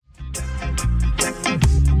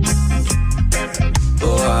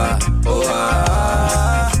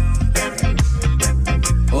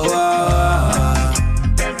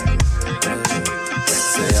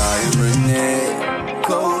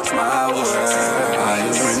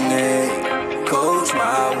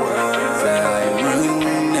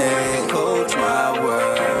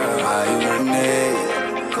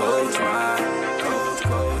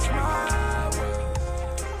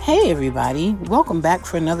everybody. Welcome back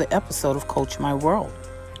for another episode of Coach My World.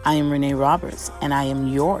 I am Renee Roberts, and I am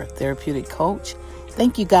your therapeutic coach.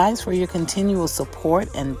 Thank you guys for your continual support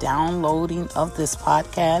and downloading of this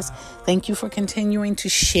podcast. Thank you for continuing to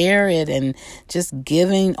share it and just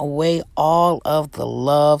giving away all of the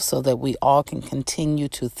love so that we all can continue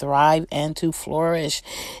to thrive and to flourish.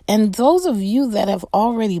 And those of you that have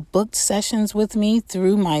already booked sessions with me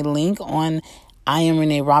through my link on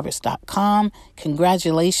IamReneeRoberts.com.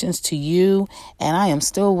 Congratulations to you. And I am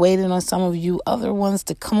still waiting on some of you other ones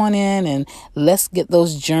to come on in and let's get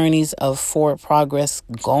those journeys of forward progress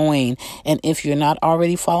going. And if you're not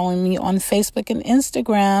already following me on Facebook and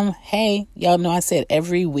Instagram, hey, y'all know I said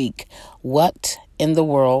every week, what in the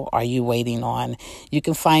world are you waiting on? You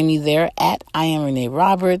can find me there at I Am Renee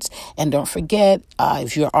Roberts. And don't forget,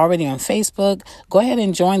 if you're already on Facebook, go ahead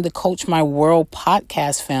and join the Coach My World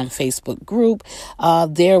podcast fan Facebook group.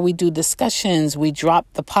 There we do discussions. We drop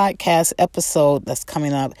the podcast episode that's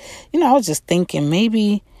coming up. I was just thinking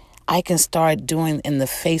maybe I can start doing in the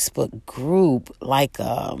Facebook group, like,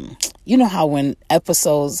 how when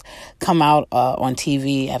episodes come out on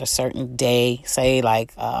TV at a certain day, say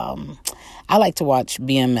like, I like to watch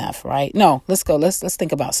BMF, right? No, let's go. Let's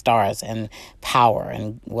think about Stars and Power.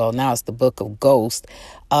 And well, now it's the Book of Ghost.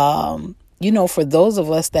 For those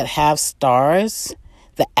of us that have Stars,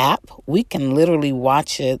 the app, we can literally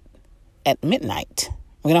watch it at midnight.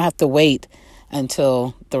 We don't have to wait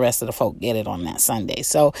until the rest of the folk get it on that Sunday.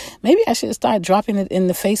 So maybe I should start dropping it in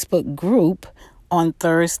the Facebook group on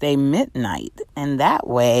Thursday midnight. And that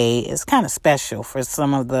way it's kind of special for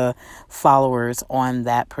some of the followers on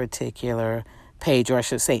that particular page, or I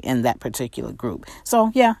should say in that particular group.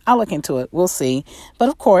 So yeah, I'll look into it. We'll see. But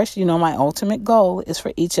of course, my ultimate goal is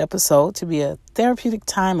for each episode to be a therapeutic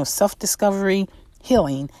time of self-discovery,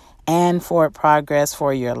 healing, and forward progress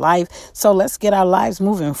for your life. So let's get our lives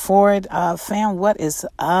moving forward. Fam, what is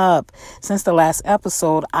up? Since the last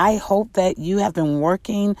episode, I hope that you have been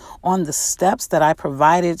working on the steps that I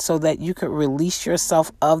provided so that you could release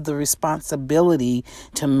yourself of the responsibility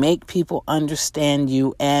to make people understand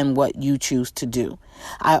you and what you choose to do.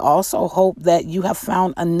 I also hope that you have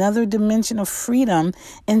found another dimension of freedom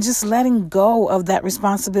in just letting go of that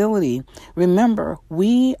responsibility. Remember,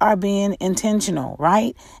 we are being intentional,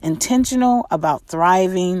 right? Intentional about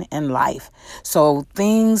thriving in life. So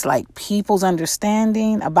things like people's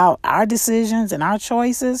understanding about our decisions and our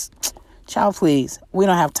choices, child, please, we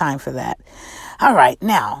don't have time for that. All right,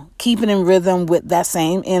 now, keeping in rhythm with that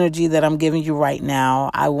same energy that I'm giving you right now,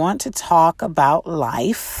 I want to talk about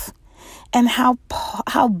life and how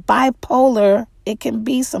bipolar it can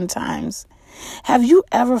be sometimes. Have you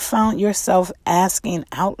ever found yourself asking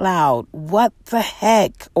out loud, what the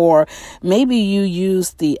heck? Or maybe you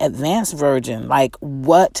use the advanced version, like,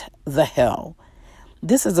 what the hell?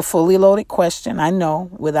 This is a fully loaded question, I know,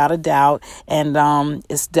 without a doubt, and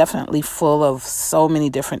it's definitely full of so many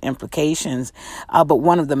different implications. But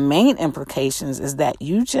one of the main implications is that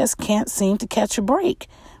you just can't seem to catch a break.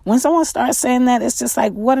 When someone starts saying that, it's just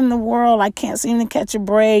like, what in the world? I can't seem to catch a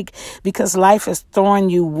break because life is throwing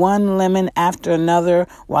you one lemon after another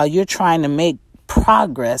while you're trying to make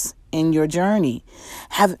progress in your journey.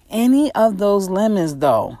 Have any of those lemons,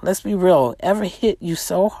 though, let's be real, ever hit you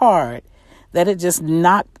so hard that it just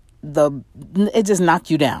knocked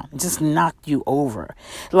you down. It just knocked you over.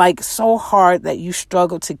 Like so hard that you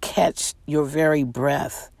struggle to catch your very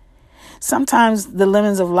breath. Sometimes the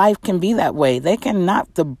lemons of life can be that way. They can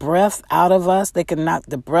knock the breath out of us. They can knock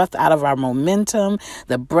the breath out of our momentum,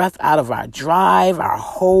 the breath out of our drive, our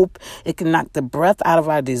hope. It can knock the breath out of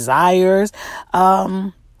our desires.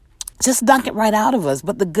 Just knock it right out of us.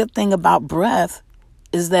 But the good thing about breath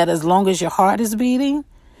is that as long as your heart is beating,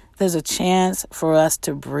 there's a chance for us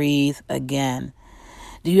to breathe again.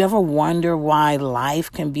 Do you ever wonder why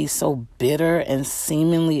life can be so bitter and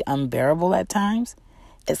seemingly unbearable at times?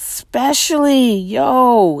 Especially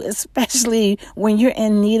when you're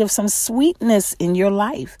in need of some sweetness in your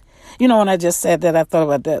life. When I just said that, I thought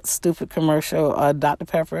about that stupid commercial, Dr.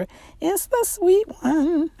 Pepper. It's the sweet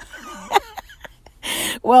one.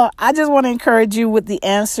 Well, I just want to encourage you with the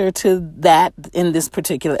answer to that in this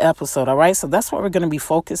particular episode. All right. So that's what we're going to be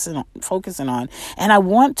focusing on. And I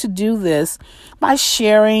want to do this by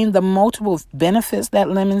sharing the multiple benefits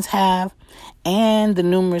that lemons have and the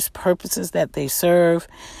numerous purposes that they serve.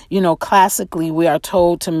 Classically, we are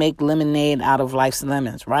told to make lemonade out of life's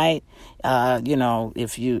lemons, right?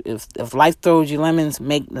 If life throws you lemons,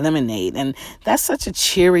 make lemonade. And that's such a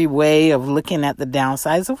cheery way of looking at the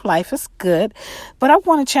downsides of life. It's good. But I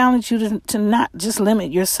want to challenge you to not just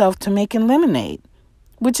limit yourself to making lemonade.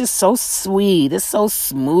 which is so sweet. It's so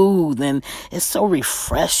smooth and it's so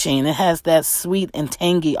refreshing. It has that sweet and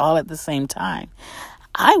tangy all at the same time.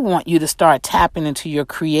 I want you to start tapping into your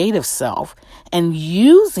creative self and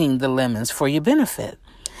using the lemons for your benefit.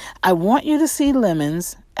 I want you to see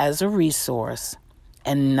lemons as a resource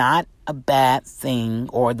and not a bad thing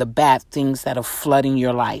or the bad things that are flooding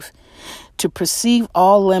your life. To perceive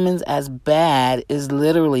all lemons as bad is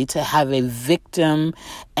literally to have a victim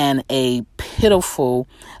and a pitiful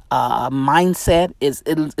mindset.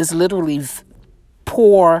 It's literally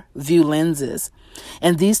poor view lenses.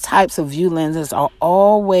 And these types of view lenses are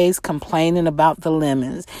always complaining about the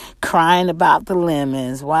lemons, crying about the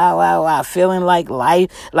lemons. Wow. Feeling like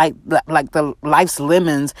life, like the life's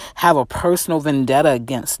lemons have a personal vendetta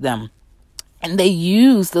against them. And they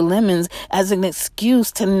use the lemons as an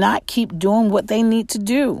excuse to not keep doing what they need to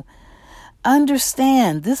do.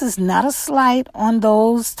 Understand, this is not a slight on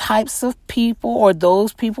those types of people or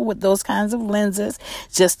those people with those kinds of lenses,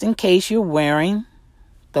 just in case you're wearing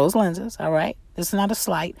those lenses, all right? It's not a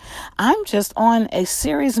slight. I'm just on a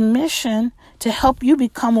serious mission to help you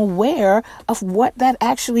become aware of what that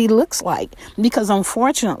actually looks like. Because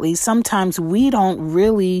unfortunately, sometimes we don't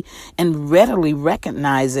really and readily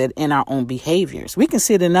recognize it in our own behaviors. We can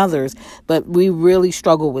see it in others, but we really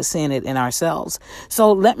struggle with seeing it in ourselves.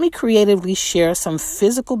 So let me creatively share some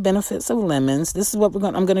physical benefits of lemons. This is what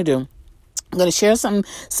I'm going to do. I'm going to share some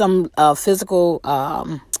physical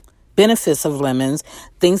benefits of lemons,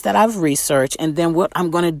 things that I've researched, and then what I'm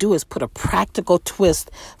going to do is put a practical twist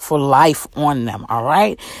for life on them, all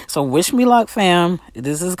right? So wish me luck, fam.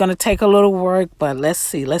 This is going to take a little work, but let's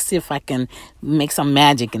see if I can make some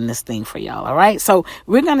magic in this thing for y'all, all right? So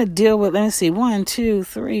we're going to deal with, let me see, 1, 2,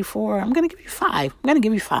 3, 4. I'm going to give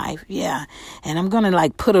you 5. Yeah. And I'm going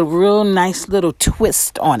to put a real nice little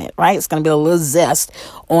twist on it, right? It's going to be a little zest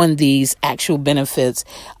on these actual benefits,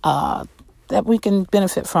 that we can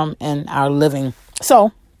benefit from in our living.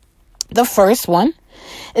 So the first one,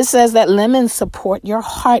 it says that lemons support your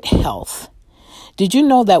heart health. Did you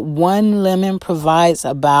know that one lemon provides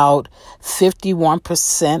about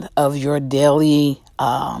 51% of your daily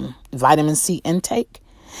vitamin C intake?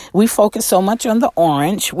 We focus so much on the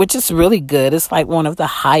orange, which is really good. It's like one of the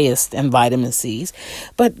highest in vitamin C's.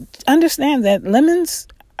 But understand that lemons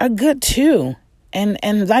are good too. And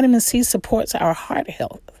vitamin C supports our heart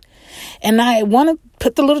health. And I want to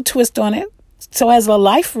put the little twist on it. So as a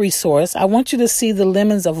life resource, I want you to see the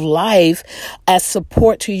lemons of life as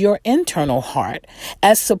support to your internal heart,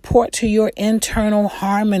 as support to your internal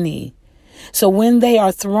harmony. So when they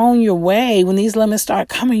are thrown your way, when these lemons start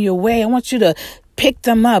coming your way, I want you to pick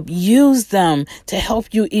them up, use them to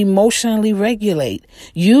help you emotionally regulate,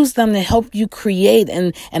 use them to help you create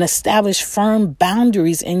and establish firm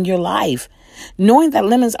boundaries in your life. Knowing that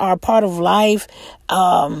lemons are a part of life,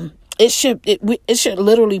 it should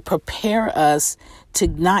literally prepare us to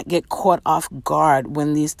not get caught off guard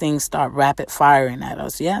when these things start rapid firing at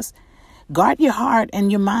us. Yes, guard your heart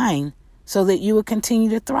and your mind so that you will continue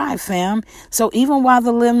to thrive, fam. So even while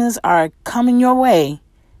the lemons are coming your way,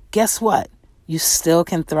 guess what? You still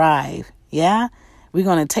can thrive. Yeah, we're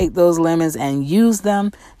going to take those lemons and use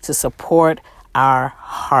them to support our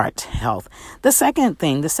heart health. The second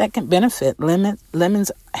benefit,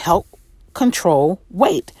 lemons help control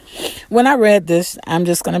weight. When I read this, I'm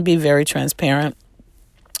just going to be very transparent.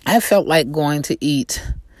 I felt like going to eat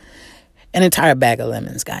an entire bag of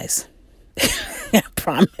lemons, guys. I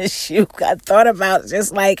promise you, I thought about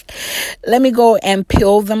just let me go and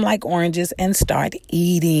peel them like oranges and start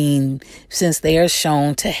eating, since they are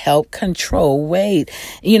shown to help control weight.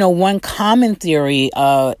 You know, one common theory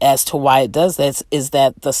as to why it does this is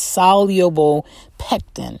that the soluble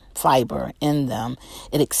pectin fiber in them,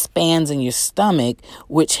 it expands in your stomach,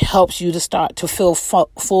 which helps you to start to feel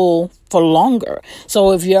full for longer.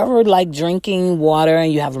 So if you're ever drinking water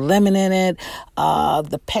and you have lemon in it,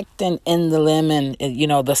 the pectin in the lemon,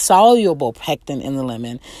 the soluble pectin in the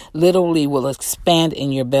lemon literally will expand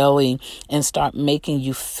in your belly and start making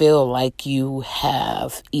you feel like you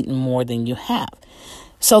have eaten more than you have.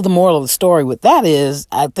 So the moral of the story with that is,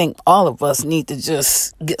 I think all of us need to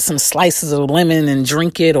just get some slices of lemon and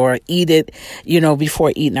drink it or eat it,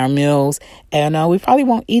 before eating our meals. And we probably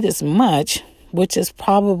won't eat as much, which is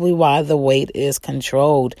probably why the weight is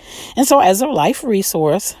controlled. And so as a life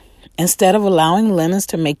resource, instead of allowing lemons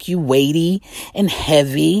to make you weighty and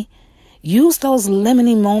heavy, use those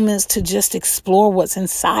lemony moments to just explore what's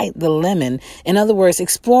inside the lemon. In other words,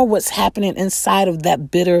 explore what's happening inside of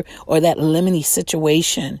that bitter or that lemony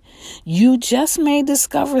situation. You just may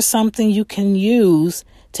discover something you can use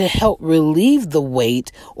to help relieve the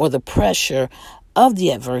weight or the pressure of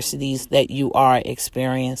the adversities that you are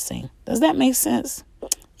experiencing. Does that make sense?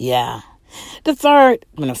 Yeah. The third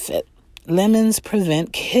benefit, lemons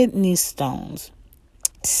prevent kidney stones.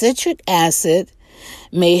 Citric acid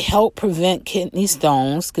may help prevent kidney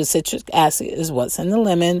stones because citric acid is what's in the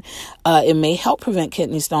lemon. It may help prevent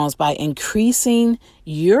kidney stones by increasing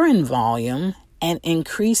urine volume and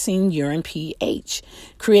increasing urine pH,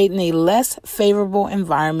 creating a less favorable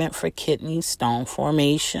environment for kidney stone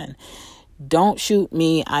formation. Don't shoot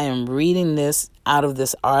me. I am reading this out of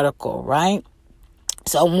this article, right?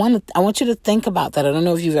 So I want you to think about that. I don't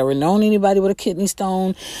know if you've ever known anybody with a kidney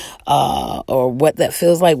stone, or what that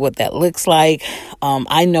feels like, what that looks like.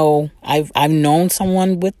 I know I've known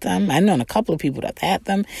someone with them. I've known a couple of people that had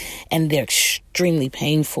them, and they're extremely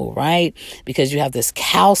painful, right? Because you have this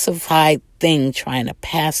calcified thing trying to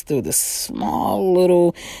pass through the small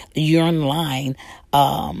little urine line.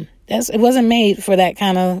 It wasn't made for that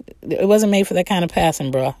kind of passing,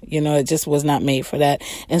 bro. It just was not made for that.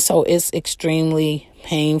 And so it's extremely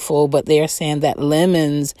painful, but they're saying that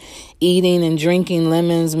eating and drinking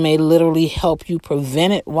lemons may literally help you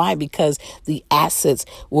prevent it. Why? Because the acids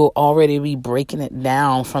will already be breaking it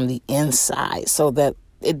down from the inside so that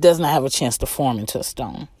it does not have a chance to form into a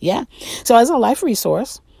stone. Yeah. So as a life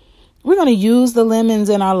resource, we're going to use the lemons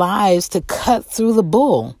in our lives to cut through the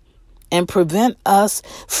bull and prevent us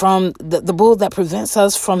from the bull that prevents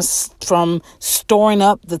us from storing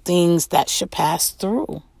up the things that should pass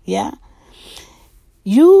through. Yeah.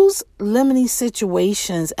 Use lemony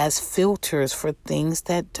situations as filters for things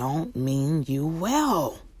that don't mean you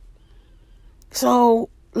well. So,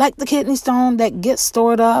 like the kidney stone that gets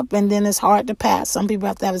stored up and then it's hard to pass. Some people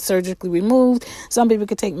have to have it surgically removed. Some people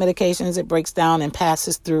can take medications. It breaks down and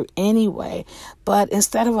passes through anyway. But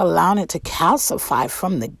instead of allowing it to calcify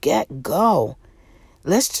from the get-go,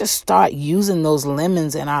 let's just start using those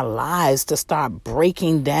lemons in our lives to start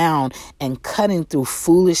breaking down and cutting through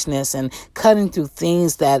foolishness and cutting through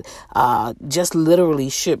things that just literally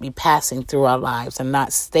should be passing through our lives and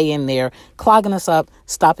not staying there, clogging us up,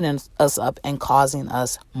 stopping us up, and causing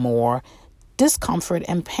us more discomfort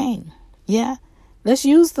and pain. Yeah. Let's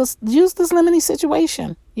use this lemony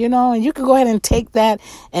situation, and you could go ahead and take that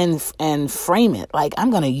and frame it like, I'm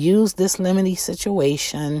going to use this lemony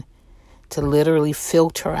situation to literally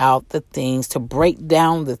filter out the things, to break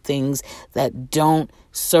down the things that don't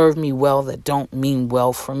serve me well, that don't mean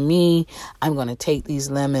well for me. I'm going to take these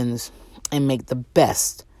lemons and make the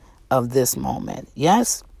best of this moment.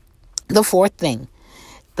 Yes? The fourth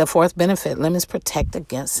benefit, lemons protect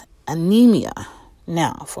against anemia.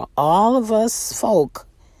 Now, for all of us folk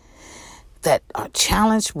that are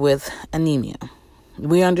challenged with anemia,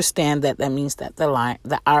 we understand that means that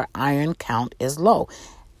our iron count is low.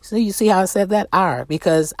 So you see how I said that?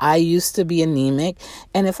 Because I used to be anemic.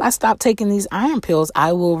 And if I stop taking these iron pills,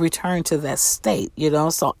 I will return to that state,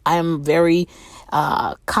 So I'm very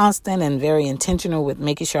constant and very intentional with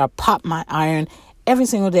making sure I pop my iron every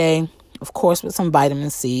single day. Of course, with some vitamin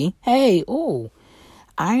C. Hey,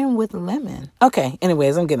 iron with lemon. Okay,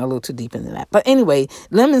 anyways, I'm getting a little too deep into that. But anyway,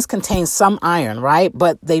 lemons contain some iron, right?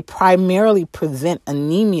 But they primarily prevent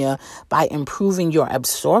anemia by improving your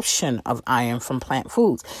absorption of iron from plant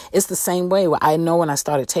foods. It's the same way where I know when I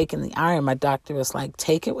started taking the iron, my doctor was like,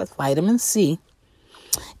 take it with vitamin C.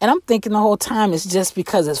 And I'm thinking the whole time it's just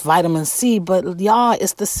because it's vitamin C, but y'all,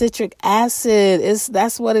 it's the citric acid.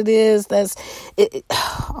 That's what it is. It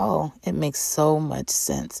makes so much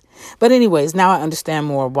sense. But anyways, now I understand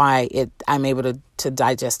more why I'm able to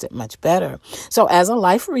digest it much better. So as a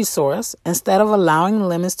life resource, instead of allowing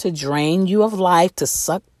lemons to drain you of life, to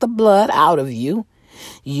suck the blood out of you,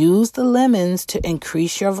 use the lemons to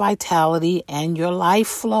increase your vitality and your life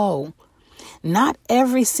flow. Not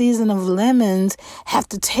every season of lemons have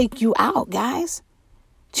to take you out, guys.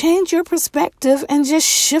 Change your perspective and just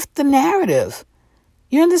shift the narrative.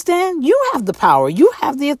 You understand? You have the power. You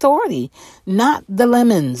have the authority, not the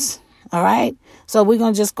lemons. All right? So we're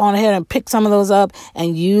going to just go ahead and pick some of those up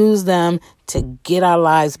and use them to get our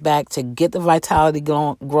lives back, to get the vitality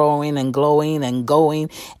growing and glowing and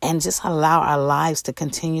going, and just allow our lives to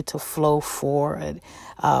continue to flow forward.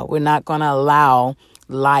 We're not going to allow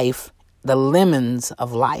the lemons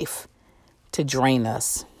of life, to drain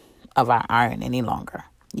us of our iron any longer.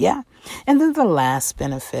 Yeah. And then the last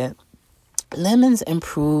benefit, lemons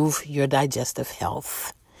improve your digestive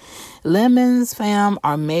health. Lemons, fam,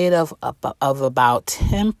 are made of about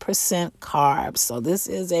 10% carbs. So this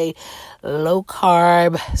is a low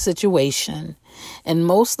carb situation. And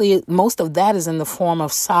most of that is in the form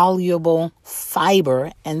of soluble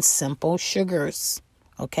fiber and simple sugars.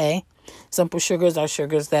 Okay. Simple sugars are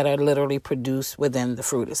sugars that are literally produced within the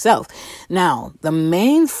fruit itself. Now, the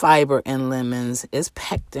main fiber in lemons is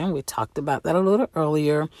pectin. We talked about that a little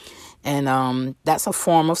earlier. And that's a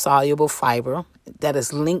form of soluble fiber that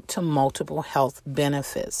is linked to multiple health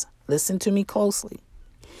benefits. Listen to me closely.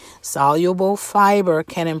 Soluble fiber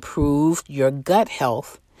can improve your gut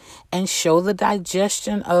health and slow the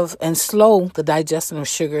digestion of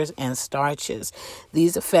sugars and starches.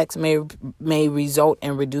 These effects may result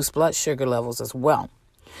in reduced blood sugar levels as well.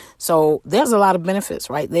 So there's a lot of benefits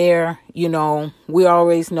right there. You know, we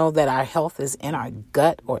always know that our health is in our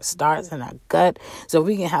gut, or it starts in our gut. So if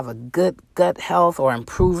we can have a good gut health or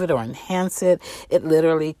improve it or enhance it, it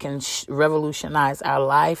literally can revolutionize our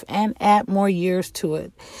life and add more years to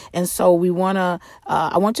it. And so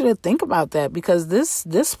I want you to think about that, because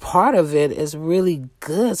this part of it is really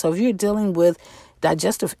good. So if you're dealing with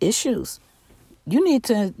digestive issues, you need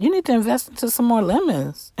to invest into some more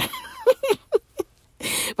lemons.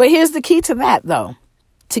 But here's the key to that, though.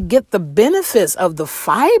 To get the benefits of the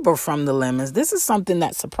fiber from the lemons, this is something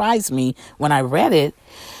that surprised me when I read it.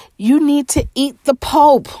 You need to eat the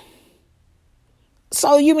pulp.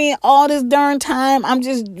 So you mean all this darn time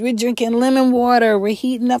we're drinking lemon water, we're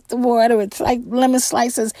heating up the water, it's like lemon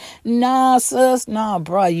slices. Nah, sis, nah,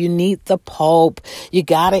 bro, you need the pulp. You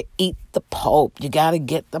gotta eat the pulp. You gotta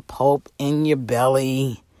get the pulp in your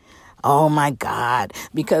belly. Oh my God,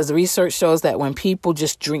 because the research shows that when people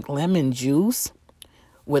just drink lemon juice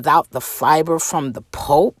without the fiber from the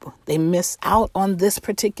pulp, they miss out on this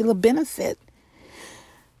particular benefit.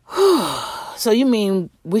 So you mean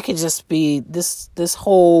we could just be this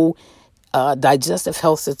whole digestive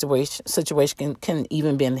health situation can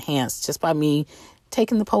even be enhanced just by me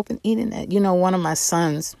taking the pulp and eating it. You know, one of my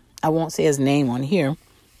sons, I won't say his name on here,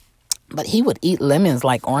 but he would eat lemons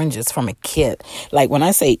like oranges from a kid. Like when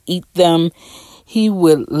I say eat them, he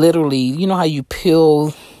would literally, you know how you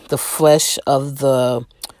peel the flesh of the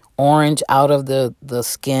orange out of the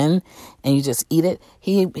skin and you just eat it?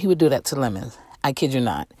 He would do that to lemons. I kid you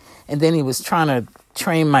not. And then he was trying to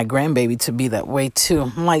train my grandbaby to be that way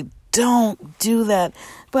too. I'm like, don't do that.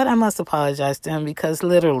 But I must apologize to him, because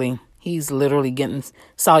he's literally getting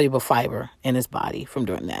soluble fiber in his body from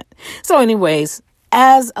doing that. So anyways,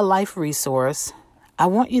 as a life resource, I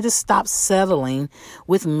want you to stop settling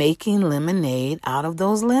with making lemonade out of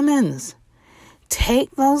those lemons.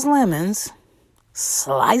 Take those lemons,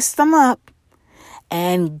 slice them up,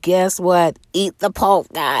 and guess what? Eat the pulp,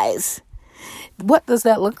 guys. What does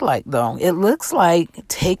that look like, though? It looks like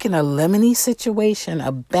taking a lemony situation,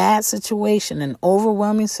 a bad situation, an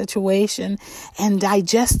overwhelming situation, and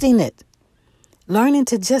digesting it. Learning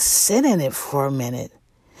to just sit in it for a minute.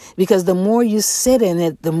 Because the more you sit in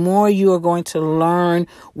it, the more you are going to learn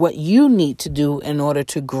what you need to do in order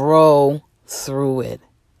to grow through it.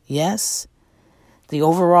 Yes? The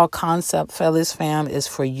overall concept, fellas fam, is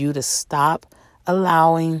for you to stop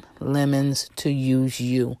allowing lemons to use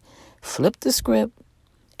you. Flip the script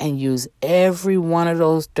and use every one of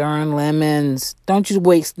those darn lemons. Don't you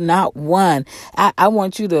waste not one. I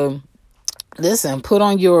want you to listen, put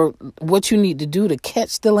on what you need to do to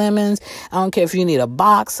catch the lemons. I don't care if you need a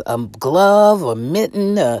box, a glove, a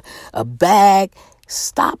mitten, a bag.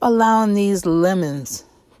 Stop allowing these lemons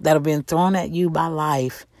that have been thrown at you by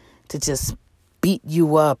life to just beat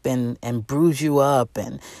you up and bruise you up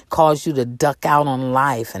and cause you to duck out on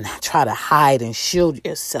life and try to hide and shield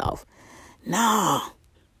yourself. No,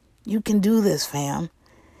 you can do this, fam.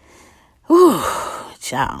 Whew,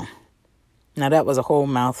 child. Now that was a whole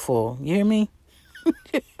mouthful. You hear me?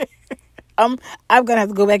 I'm going to have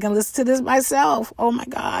to go back and listen to this myself. Oh my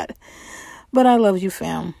God. But I love you,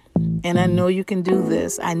 fam. And I know you can do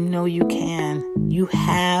this. I know you can. You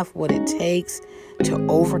have what it takes to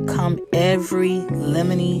overcome every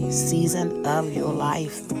lemony season of your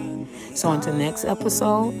life. So until next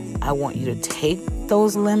episode, I want you to take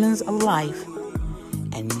those lemons of life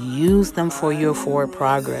and use them for your forward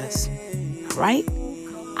progress. Right?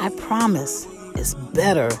 I promise it's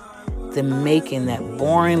better than making that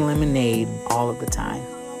boring lemonade all of the time.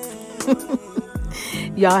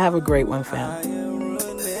 Y'all have a great one, fam.